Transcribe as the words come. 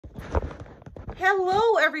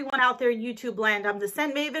Hello everyone out there, YouTube land. I'm the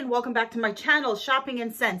Scent Maven. Welcome back to my channel, Shopping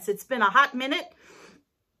and Scents. It's been a hot minute.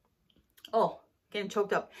 Oh, getting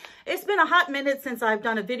choked up. It's been a hot minute since I've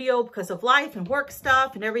done a video because of life and work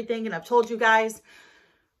stuff and everything, and I've told you guys.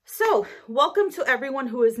 So, welcome to everyone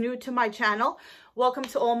who is new to my channel. Welcome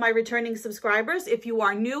to all my returning subscribers. If you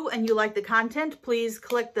are new and you like the content, please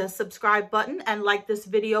click the subscribe button and like this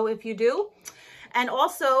video if you do. And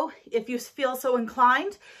also, if you feel so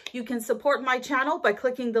inclined, you can support my channel by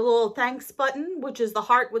clicking the little thanks button, which is the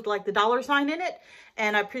heart with like the $sign in it.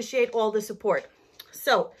 And I appreciate all the support.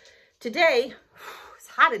 So today, it's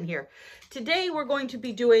hot in here. Today, we're going to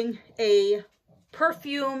be doing a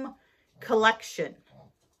perfume collection.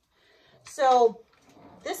 So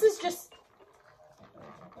this is just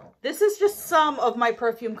some of my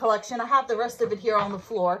perfume collection. I have the rest of it here on the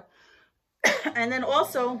floor. And then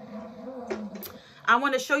also, I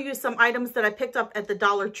want to show you some items that I picked up at the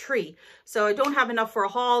Dollar Tree. So I don't have enough for a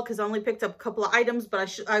haul because I only picked up a couple of items,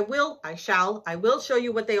 but I will show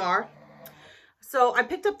you what they are. So I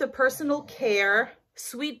picked up the Personal Care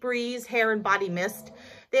Sweet Breeze Hair and Body Mist.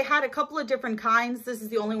 They had a couple of different kinds. This is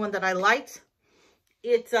the only one that I liked.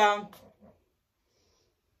 It's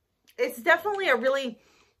definitely a really,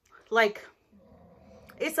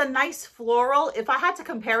 it's a nice floral. If I had to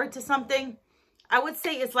compare it to something, I would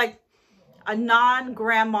say it's like a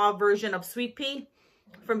non-grandma version of Sweet Pea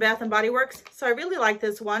from Bath & Body Works. So I really like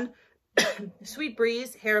this one, Sweet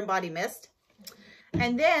Breeze Hair and Body Mist.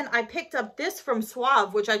 And then I picked up this from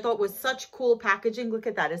Suave, which I thought was such cool packaging. Look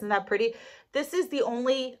at that. Isn't that pretty? This is the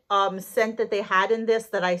only scent that they had in this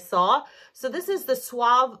that I saw. So this is the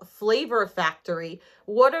Suave Flavor Factory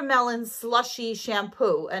Watermelon Slushy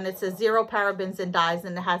Shampoo. And it says 0 parabens and dyes,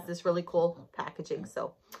 and it has this really cool packaging.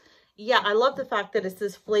 So yeah, I love the fact that it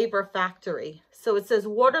says Flavor Factory. So it says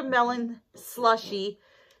Watermelon Slushy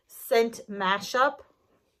Scent Mashup.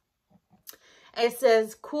 It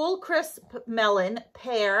says Cool Crisp Melon,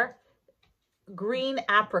 Pear, Green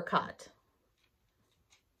Apricot.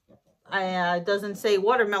 It doesn't say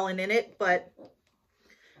watermelon in it, but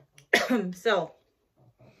so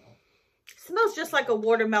it smells just like a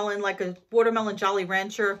watermelon Jolly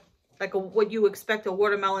Rancher, like what you expect a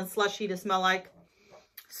watermelon slushy to smell like.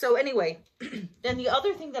 So anyway, then the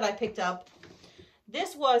other thing that I picked up,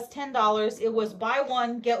 this was $10. It was buy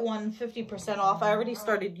one, get one 50% off. I already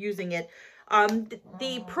started using it.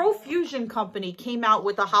 The Profusion company came out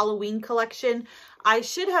with a Halloween collection. I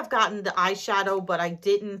should have gotten the eyeshadow, but I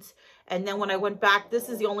didn't. And then when I went back, this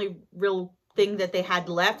is the only real thing that they had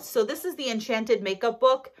left. So this is the Enchanted Makeup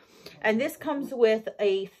Book. And this comes with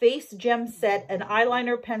a face gem set, an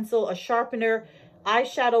eyeliner pencil, a sharpener,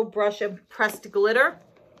 eyeshadow brush, and pressed glitter.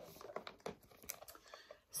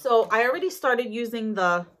 So I already started using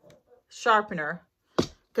the sharpener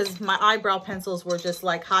because my eyebrow pencils were just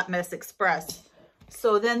like Hot Mess Express.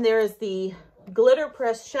 So then there's the glitter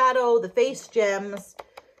pressed shadow, the face gems,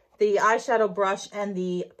 the eyeshadow brush, and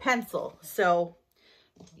the pencil. So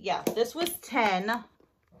yeah, this was $10.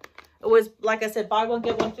 It was, like I said, buy one,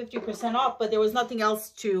 get one 50% off, but there was nothing else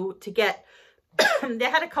to get. They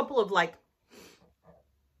had a couple of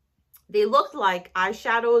they looked like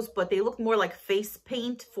eyeshadows, but they looked more like face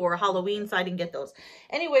paint for Halloween, so I didn't get those.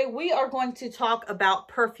 Anyway, we are going to talk about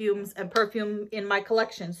perfumes and perfume in my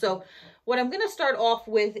collection. So what I'm going to start off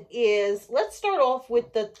with is, let's start off with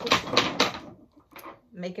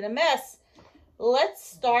making a mess. Let's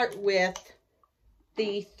start with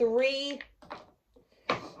the three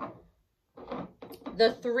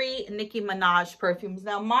Nicki Minaj perfumes.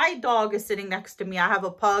 Now, my dog is sitting next to me. I have a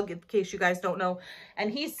pug, in case you guys don't know, and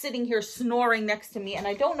he's sitting here snoring next to me, and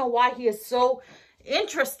I don't know why he is so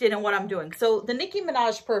interested in what I'm doing. So the Nicki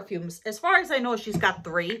Minaj perfumes, as far as I know, she's got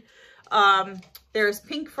 3. There's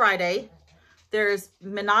Pink Friday, there's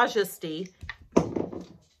Menajesty,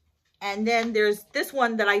 and then there's this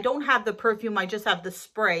one that I don't have the perfume, I just have the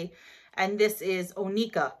spray, and this is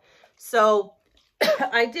Onika. So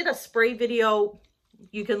I did a spray video.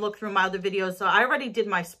 You can look through my other videos. So I already did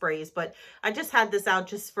my sprays, but I just had this out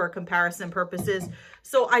just for comparison purposes.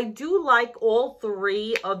 So I do like all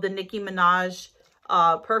 3 of the Nicki Minaj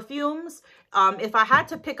perfumes. If I had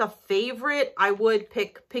to pick a favorite, I would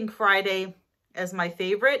pick Pink Friday as my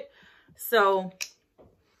favorite. So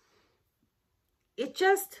it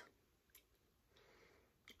just,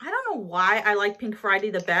 I don't know why I like Pink Friday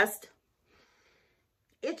the best.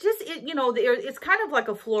 You know, it's kind of like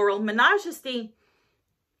a floral. Menajesty,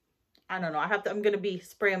 I don't know. I'm going to be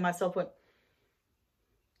spraying myself with,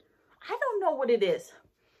 I don't know what it is.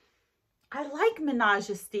 I like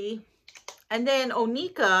Menajesty. And then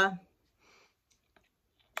Onika,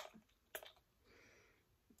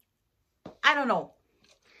 I I don't know.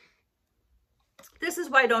 This is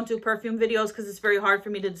why I don't do perfume videos, because it's very hard for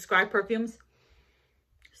me to describe perfumes.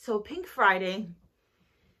 So Pink Friday.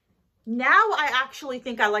 Now I actually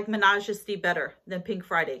think I like Menage better than Pink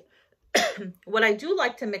Friday. What I do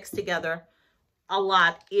like to mix together a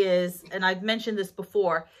lot is, and I've mentioned this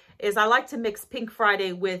before, is I like to mix Pink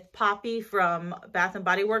Friday with Poppy from Bath &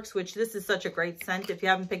 Body Works, which this is such a great scent if you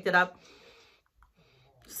haven't picked it up.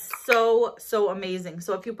 So amazing.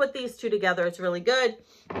 So if you put these two together, it's really good.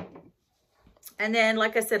 And then,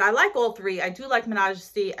 like I said, I like all three. I do like Menage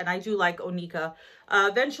and I do like Onika.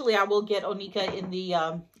 Eventually, I will get Onika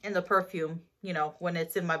in the perfume, you know, when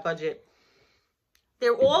it's in my budget.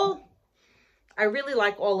 They're all, I really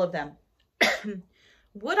like all of them.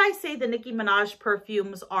 Would I say the Nicki Minaj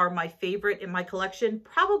perfumes are my favorite in my collection?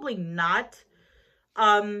 Probably not.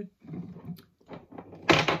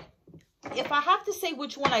 If I have to say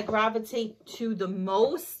which one I gravitate to the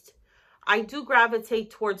most, I do gravitate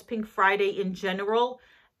towards Pink Friday in general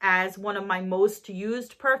as one of my most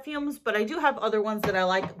used perfumes, but I do have other ones that I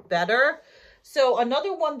like better. So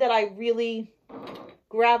another one that I really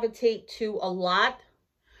gravitate to a lot,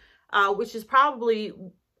 which is probably,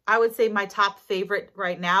 I would say, my top favorite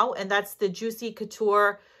right now, and that's the Juicy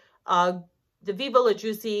Couture, the Viva La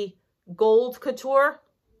Juicy Gold Couture.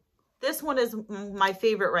 This one is my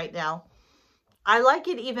favorite right now. I like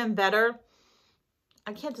it even better.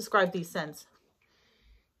 I can't describe these scents.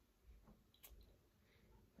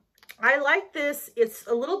 I like this. It's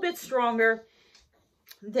a little bit stronger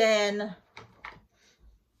than...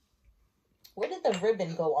 Where did the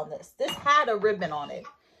ribbon go on this? This had a ribbon on it.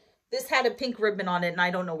 This had a pink ribbon on it, and I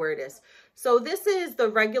don't know where it is. So this is the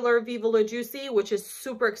regular Viva La Juicy, which is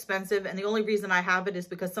super expensive. And the only reason I have it is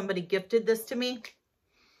because somebody gifted this to me.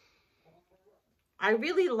 I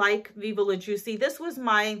really like Viva La Juicy. This was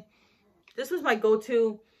my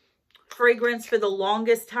go-to fragrance for the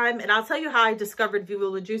longest time. And I'll tell you how I discovered Viva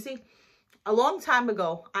La Juicy. A long time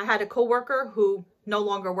ago, I had a coworker who no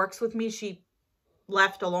longer works with me. She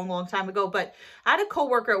left a long time ago, but I had a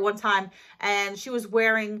coworker at one time, and she was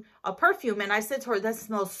wearing a perfume, and I said to her, that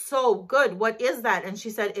smells so good. What is that? And she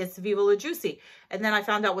said, it's Viva La Juicy. And then I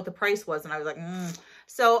found out what the price was, and I was like,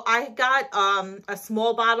 So I got a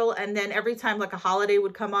small bottle, and then every time like a holiday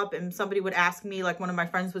would come up and somebody would ask me, like one of my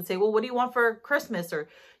friends would say, well, what do you want for Christmas or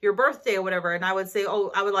your birthday or whatever? And I would say,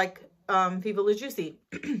 oh, I would like Viva La Juicy.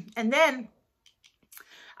 And then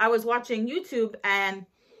I was watching YouTube, and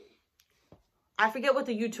I forget what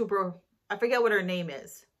the YouTuber, I forget what her name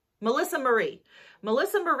is. Melissa Marie.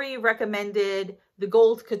 Melissa Marie recommended the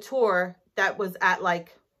Gold Couture that was at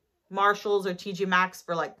like Marshall's or TJ Maxx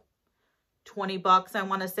for like 20 bucks, I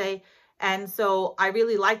want to say. And so I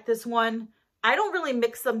really like this one. I don't really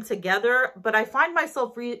mix them together, but I find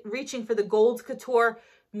myself reaching for the Gold Couture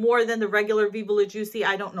more than the regular Viva La Juicy.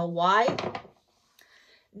 I don't know why.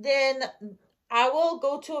 Then I will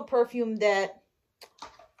go to a perfume that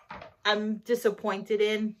I'm disappointed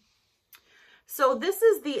in. So this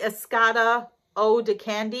is the Escada Eau de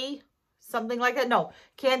Candy, something like that. No,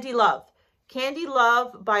 Candy Love. Candy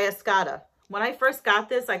Love by Escada. When I first got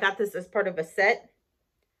this, I got this as part of a set.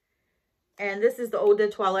 And this is the Eau de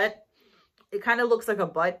Toilette. It kind of looks like a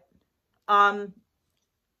butt. I'm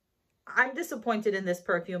disappointed in this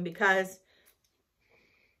perfume because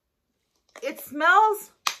it smells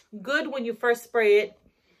good when you first spray it.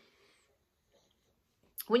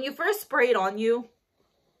 When you first spray it on you,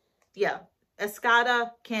 yeah,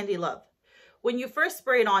 Escada Candy Love. When you first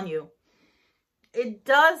spray it on you, it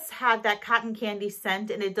does have that cotton candy scent,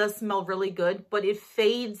 and it does smell really good, but it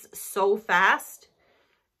fades so fast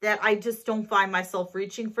that I just don't find myself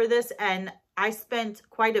reaching for this. And I spent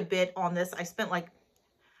quite a bit on this. I spent like,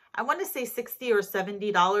 I want to say $60 or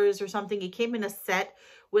 $70 or something. It came in a set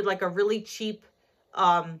with like a really cheap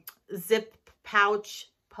zip pouch,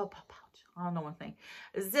 I don't know one thing,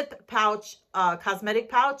 zip pouch, cosmetic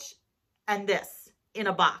pouch, and this in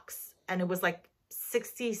a box. And it was like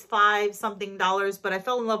 $65 something, but I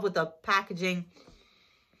fell in love with the packaging.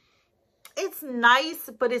 It's nice,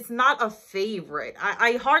 but it's not a favorite.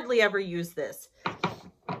 I hardly ever use this.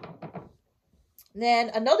 Then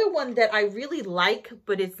another one that I really like,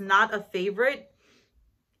 but it's not a favorite.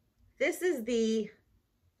 This is the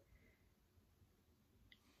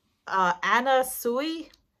Anna Sui.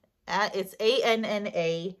 It's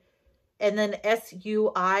A-N-N-A and then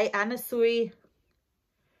S-U-I. Anna Sui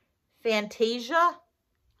Fantasia.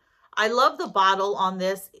 I love the bottle on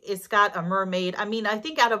this. It's got a mermaid. I mean, I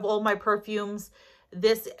think out of all my perfumes,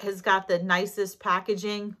 this has got the nicest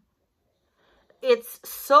packaging. It's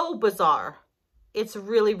so bizarre. It's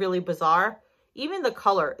really, really bizarre. Even the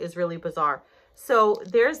color is really bizarre. So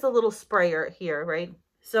there's the little sprayer here, right?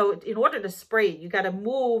 So in order to spray it, you got to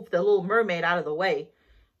move the little mermaid out of the way.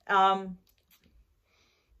 I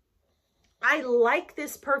like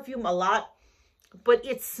this perfume a lot, but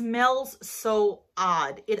it smells so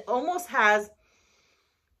odd. It almost has,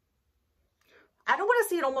 I don't want to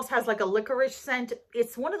say it almost has like a licorice scent.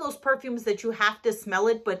 It's one of those perfumes that you have to smell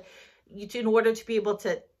it, but in order to be able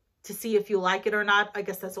to see if you like it or not. I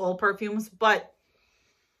guess that's all perfumes, but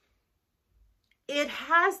it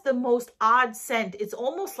has the most odd scent. It's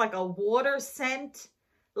almost like a water scent,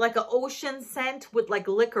 like an ocean scent with like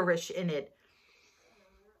licorice in it.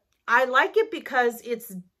 I like it because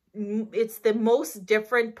it's the most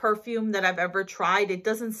different perfume that I've ever tried. It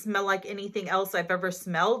doesn't smell like anything else I've ever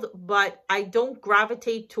smelled, but I don't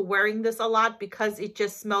gravitate to wearing this a lot because it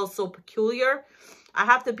just smells so peculiar. I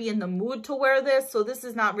have to be in the mood to wear this, so this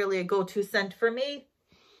is not really a go-to scent for me.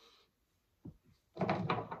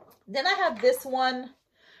 Then I have this one.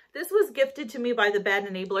 This was gifted to me by the Bad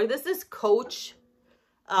Enabler. This is Coach,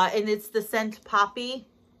 and it's the scent Poppy.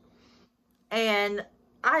 And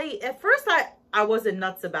at first I wasn't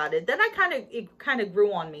nuts about it. Then it kind of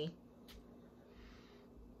grew on me.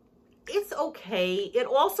 It's okay. It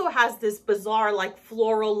also has this bizarre like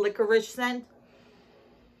floral licorice scent.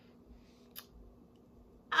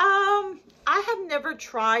 I have never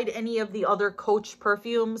tried any of the other Coach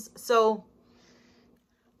perfumes, so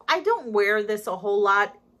I don't wear this a whole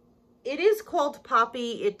lot. It is called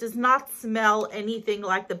Poppy. It does not smell anything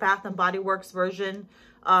like the Bath & Body Works version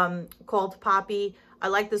called Poppy. I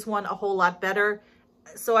like this one a whole lot better.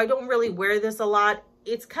 So I don't really wear this a lot.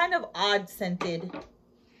 It's kind of odd scented.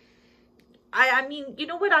 I mean, you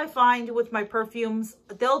know what I find with my perfumes?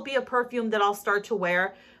 There'll be a perfume that I'll start to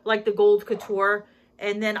wear, like the Gold Couture.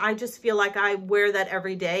 And then I just feel like I wear that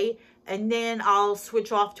every day. And then I'll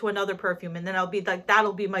switch off to another perfume. And then I'll be like,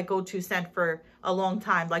 that'll be my go-to scent for a long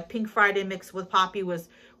time. Like Pink Friday mixed with Poppy was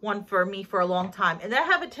one for me for a long time. And I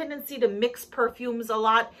have a tendency to mix perfumes a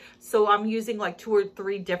lot. So I'm using like 2 or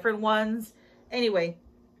 3 different ones. Anyway,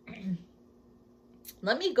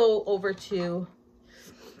 let me go over to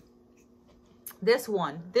this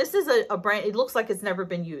one. This is a brand, it looks like it's never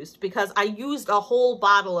been used because I used a whole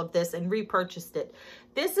bottle of this and repurchased it.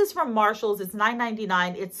 This is from Marshall's. It's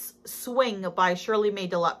 $9.99. It's Swing by Shirley May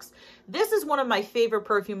Deluxe. This is one of my favorite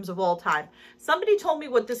perfumes of all time. Somebody told me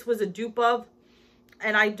what this was a dupe of,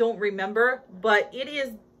 and I don't remember, but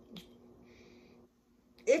it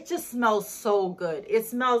just smells so good.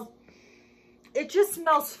 It just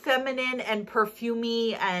smells feminine and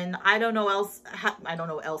perfumey, and I don't know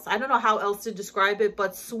how else to describe it,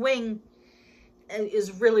 but Swing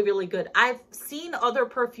is really, really good. I've seen other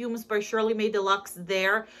perfumes by Shirley May Deluxe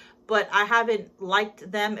there, but I haven't liked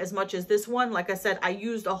them as much as this one. Like I said, I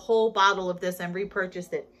used a whole bottle of this and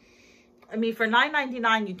repurchased it. I mean, for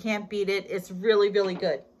 $9.99, you can't beat it. It's really, really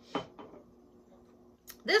good.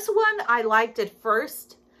 This one I liked at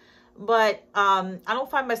first, but I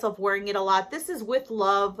don't find myself wearing it a lot. This is With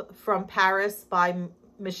Love from Paris by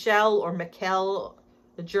Michelle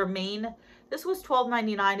Germain. This was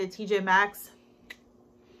 $12.99 at TJ Maxx.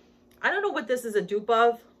 I don't know what this is a dupe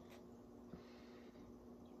of.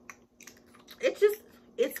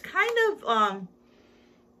 It's kind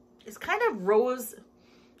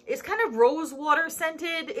of rose water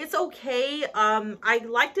scented. It's okay. I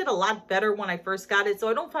liked it a lot better when I first got it, so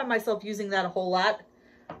I don't find myself using that a whole lot.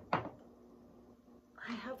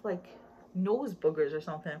 I have like nose boogers or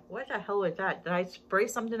something. What the hell was that? Did I spray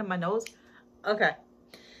something in my nose? Okay.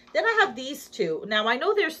 Then I have these two. Now I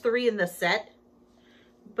know there's 3 in the set,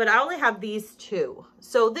 but I only have these 2.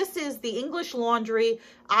 So this is the English Laundry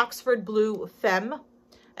Oxford Blue Femme,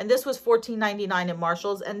 and this was $14.99 at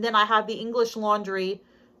Marshall's. And then I have the English Laundry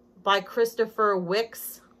by Christopher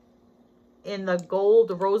Wicks in the gold,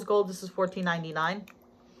 the rose gold. This is $14.99.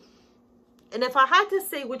 And if I had to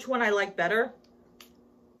say which one I like better,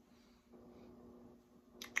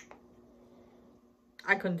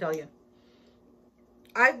 I couldn't tell you.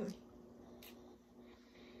 I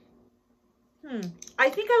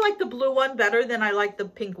think I like the blue one better than I like the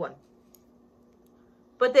pink one.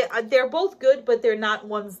 But they're both good, but they're not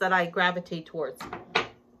ones that I gravitate towards.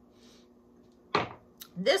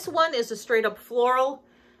 This one is a straight up floral.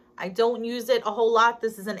 I don't use it a whole lot.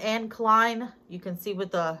 This is an Anne Klein. You can see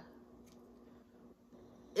with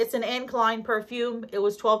it's an Anne Klein perfume. It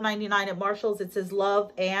was $12.99 at Marshall's. It says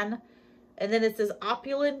Love Anne. And then it says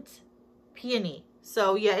Opulent Peony.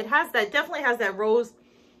 So yeah, it has that, definitely has that rose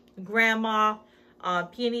grandma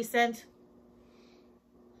peony scent.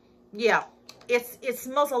 Yeah, it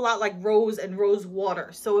smells a lot like rose and rose water.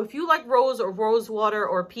 So if you like rose or rose water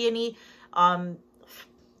or peony,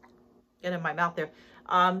 get in my mouth there.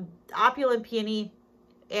 Opulent Peony,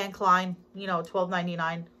 Anne Klein, you know,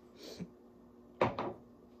 $12.99.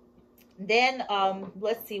 Then,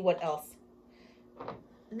 let's see what else.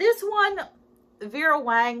 This one, Vera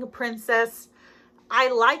Wang Princess. I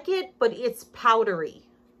like it, but it's powdery.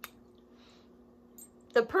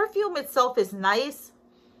 The perfume itself is nice.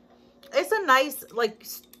 It's a nice, like,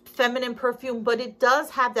 feminine perfume, but it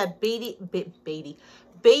does have that baby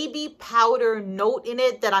powder note in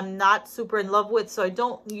it that I'm not super in love with, so I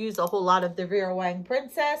don't use a whole lot of the Vera Wang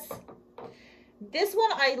Princess. This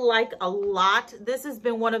one I like a lot. This has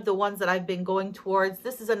been one of the ones that I've been going towards.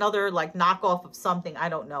 This is another like knockoff of something, I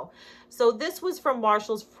don't know. So this was from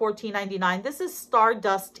Marshall's, $14.99. This is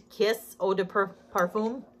Stardust Kiss Eau de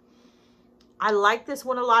Parfum. I like this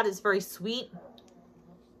one a lot. It's very sweet.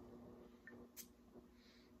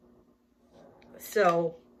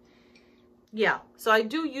 So yeah, so I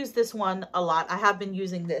do use this one a lot. I have been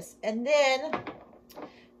using this. And then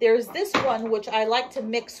there's this one, which I like to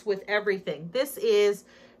mix with everything. This is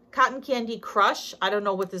Cotton Candy Crush. I don't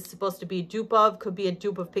know what this is supposed to be a dupe of. Could be a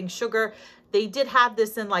dupe of Pink Sugar. They did have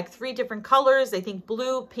this in like 3 different colors. I think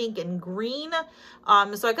blue, pink, and green.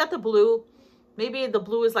 So I got the blue. Maybe the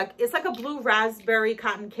blue is like, it's like a blue raspberry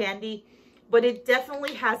cotton candy, but it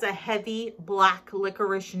definitely has a heavy black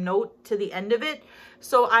licorice note to the end of it.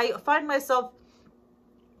 So I find myself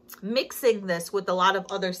mixing this with a lot of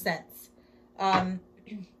other scents.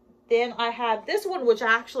 Then I have this one, which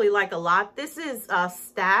I actually like a lot. This is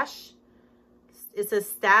Stash. It's a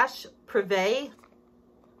Stash Privé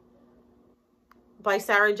by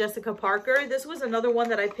Sarah Jessica Parker. This was another one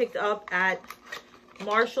that I picked up at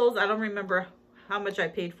Marshall's. I don't remember how much I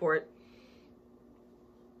paid for it.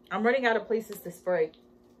 I'm running out of places to spray.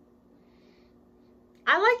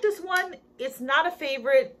 I like this one. It's not a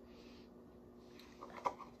favorite.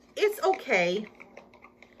 It's okay.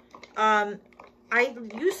 I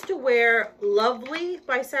used to wear Lovely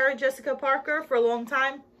by Sarah Jessica Parker for a long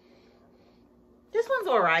time. This one's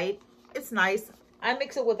all right. It's nice. I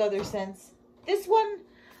mix it with other scents. This one,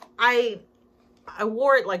 I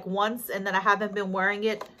wore it like once and then I haven't been wearing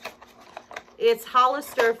it. It's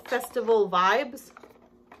Hollister Festival Vibes.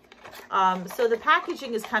 So the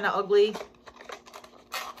packaging is kind of ugly.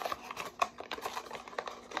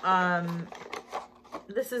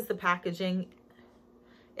 This is the packaging.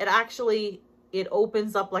 It actually, it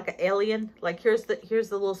opens up like an alien. Like here's the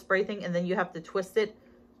little spray thing, and then you have to twist it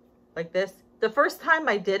like this. The first time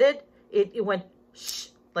I did it, it went shh,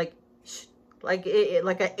 like like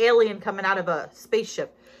an alien coming out of a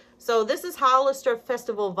spaceship. So this is Hollister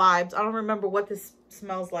Festival Vibes. I don't remember what this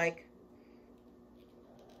smells like.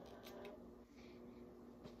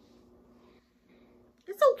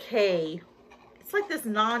 It's okay. It's like this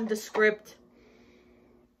nondescript,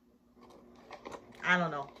 I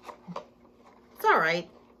don't know. It's all right.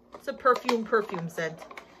 It's a perfume scent.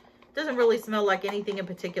 Doesn't really smell like anything in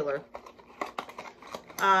particular.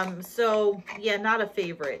 So yeah, not a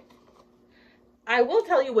favorite. I will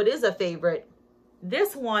tell you what is a favorite.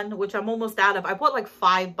 This one, which I'm almost out of, I bought like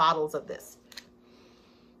 5 bottles of this.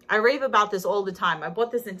 I rave about this all the time. I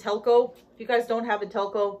bought this in Telco. If you guys don't have a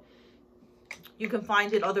Telco, you can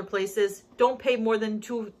find it other places. Don't pay more than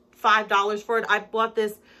 $5 for it. I bought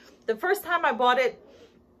this. The first time I bought it,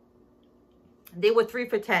 they were 3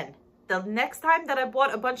 for $10. The next time that I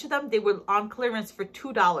bought a bunch of them, they were on clearance for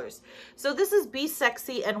 $2. So this is Be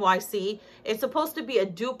Sexy NYC. It's supposed to be a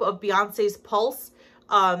dupe of Beyonce's Pulse.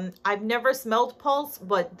 I've never smelled Pulse,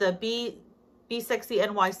 but the Be Sexy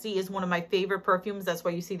NYC is one of my favorite perfumes. That's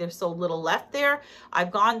why you see there's so little left there.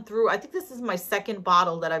 I've gone through, I think this is my 2nd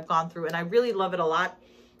bottle that I've gone through, and I really love it a lot.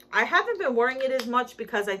 I haven't been wearing it as much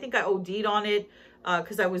because I think I OD'd on it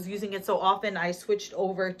because I was using it so often. I switched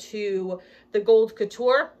over to the Gold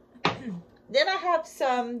Couture. Then I have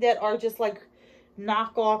some that are just like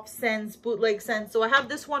knockoff scents, bootleg scents. So I have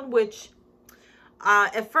this one, which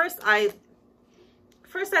at first I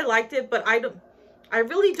liked it, but I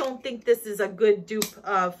really don't think this is a good dupe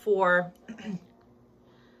for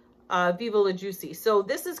Viva La Juicy. So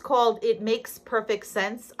this is called It Makes Perfect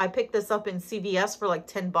Sense. I picked this up in CVS for like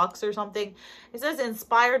 10 bucks or something. It says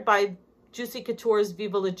inspired by Juicy Couture's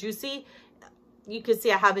Viva La Juicy. You can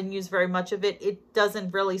see I haven't used very much of it. It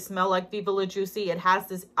doesn't really smell like Viva La Juicy. It has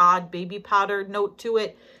this odd baby powder note to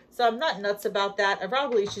it. So I'm not nuts about that. I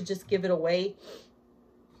probably should just give it away.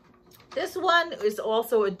 This one is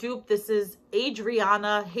also a dupe. This is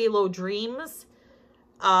Adriana Halo Dreams.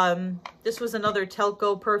 This was another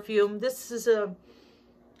Telco perfume. This is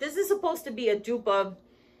supposed to be a dupe of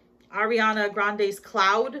Ariana Grande's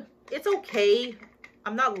Cloud. It's okay.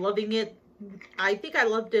 I'm not loving it. I think I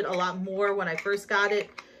loved it a lot more when I first got it.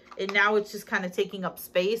 and now it's just kind of taking up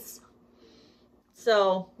space.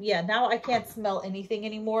 So yeah, now I can't smell anything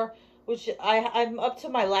anymore, which I'm up to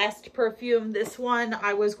my last perfume. This one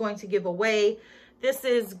I was going to give away. This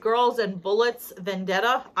is Girls and Bullets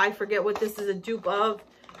Vendetta. I forget what this is a dupe of.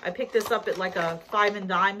 I picked this up at like a 5 and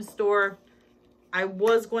dime store. I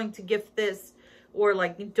was going to gift this, or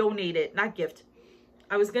like donate it, not gift.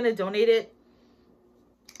 I was going to donate it.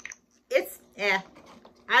 It's,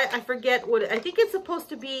 I forget what, I think it's supposed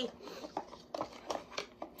to be,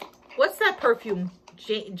 what's that perfume?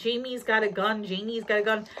 Jamie's Got a Gun, Janie's Got a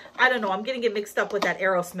Gun. I don't know. I'm getting it mixed up with that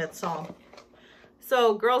Aerosmith song.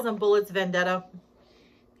 So, Girls and Bullets Vendetta.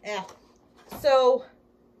 So,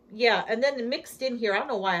 yeah. And then mixed in here, I don't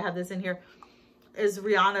know why I have this in here, is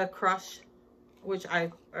Rihanna Crush, which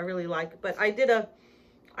I really like. But I did a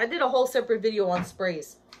whole separate video on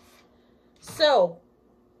sprays. So,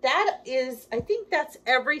 that is, I think that's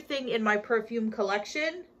everything in my perfume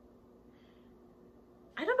collection.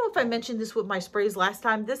 I don't know if I mentioned this with my sprays last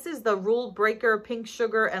time. This is the Rule Breaker Pink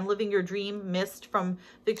Sugar and Living Your Dream Mist from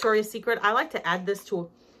Victoria's Secret. I like to add this to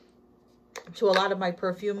a lot of my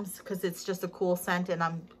perfumes because it's just a cool scent, and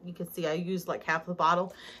you can see I used like half the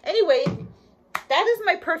bottle. Anyway, that is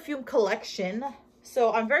my perfume collection.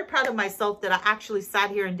 So I'm very proud of myself that I actually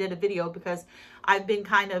sat here and did a video, because I've been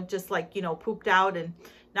kind of just like, you know, pooped out and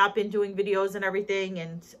not been doing videos and everything.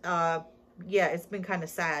 And yeah, it's been kind of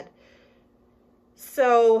sad.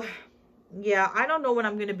 So yeah, I don't know when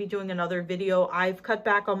I'm going to be doing another video. I've cut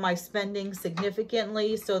back on my spending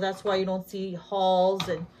significantly, so that's why you don't see hauls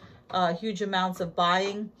and huge amounts of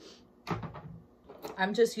buying.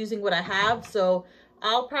 I'm just using what I have. So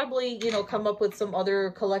I'll probably, you know, come up with some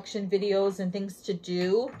other collection videos and things to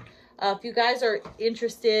do. If you guys are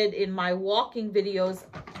interested in my walking videos,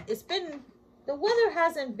 the weather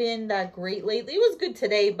hasn't been that great lately. It was good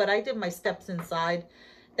today, but I did my steps inside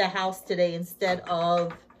the house today instead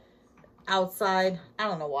of outside. I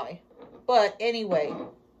don't know why. But anyway,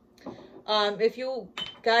 if you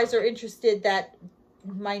guys are interested, that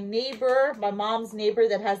my neighbor, my mom's neighbor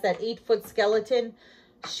that has that 8-foot skeleton,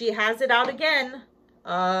 she has it out again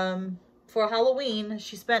for Halloween.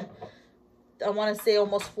 She spent, I want to say,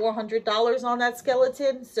 almost $400 on that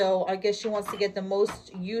skeleton. So I guess she wants to get the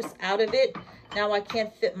most use out of it. Now I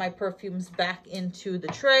can't fit my perfumes back into the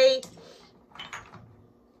tray.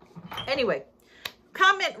 Anyway,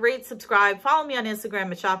 comment, rate, subscribe. Follow me on Instagram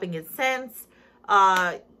at Shopping It Sense.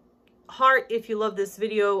 Heart if you love this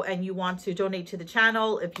video and you want to donate to the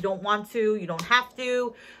channel. If you don't want to, you don't have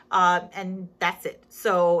to. And that's it.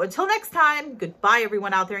 So until next time, goodbye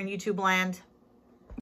everyone out there in YouTube land.